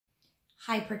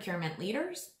Hi procurement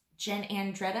leaders, Jen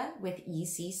Andretta with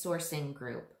EC Sourcing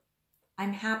Group.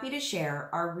 I'm happy to share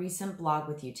our recent blog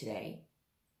with you today.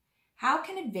 How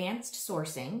can advanced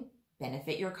sourcing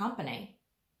benefit your company?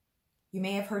 You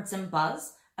may have heard some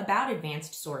buzz about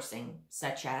advanced sourcing,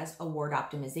 such as award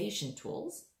optimization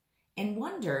tools, and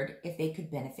wondered if they could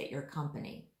benefit your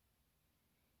company.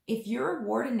 If your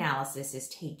award analysis is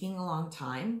taking a long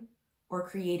time or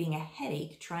creating a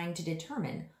headache trying to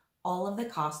determine all of the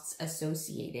costs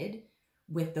associated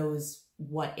with those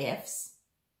what ifs,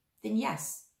 then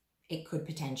yes, it could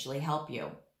potentially help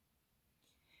you.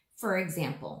 For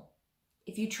example,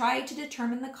 if you try to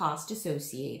determine the cost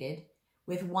associated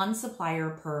with one supplier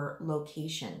per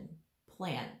location,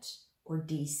 plant, or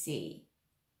DC,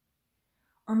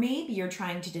 or maybe you're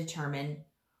trying to determine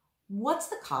what's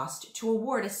the cost to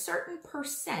award a certain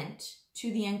percent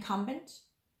to the incumbent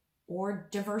or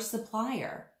diverse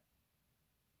supplier.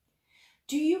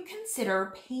 Do you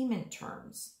consider payment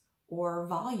terms or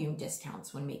volume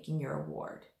discounts when making your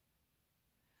award?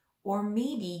 Or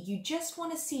maybe you just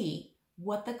want to see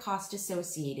what the cost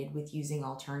associated with using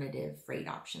alternative freight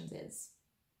options is.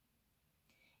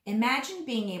 Imagine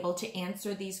being able to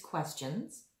answer these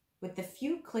questions with a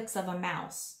few clicks of a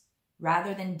mouse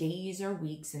rather than days or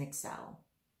weeks in Excel.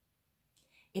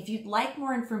 If you'd like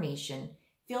more information,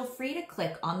 feel free to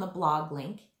click on the blog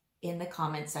link in the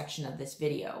comment section of this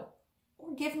video,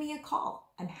 or give me a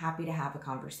call. I'm happy to have a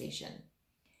conversation.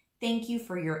 Thank you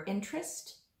for your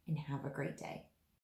interest and have a great day.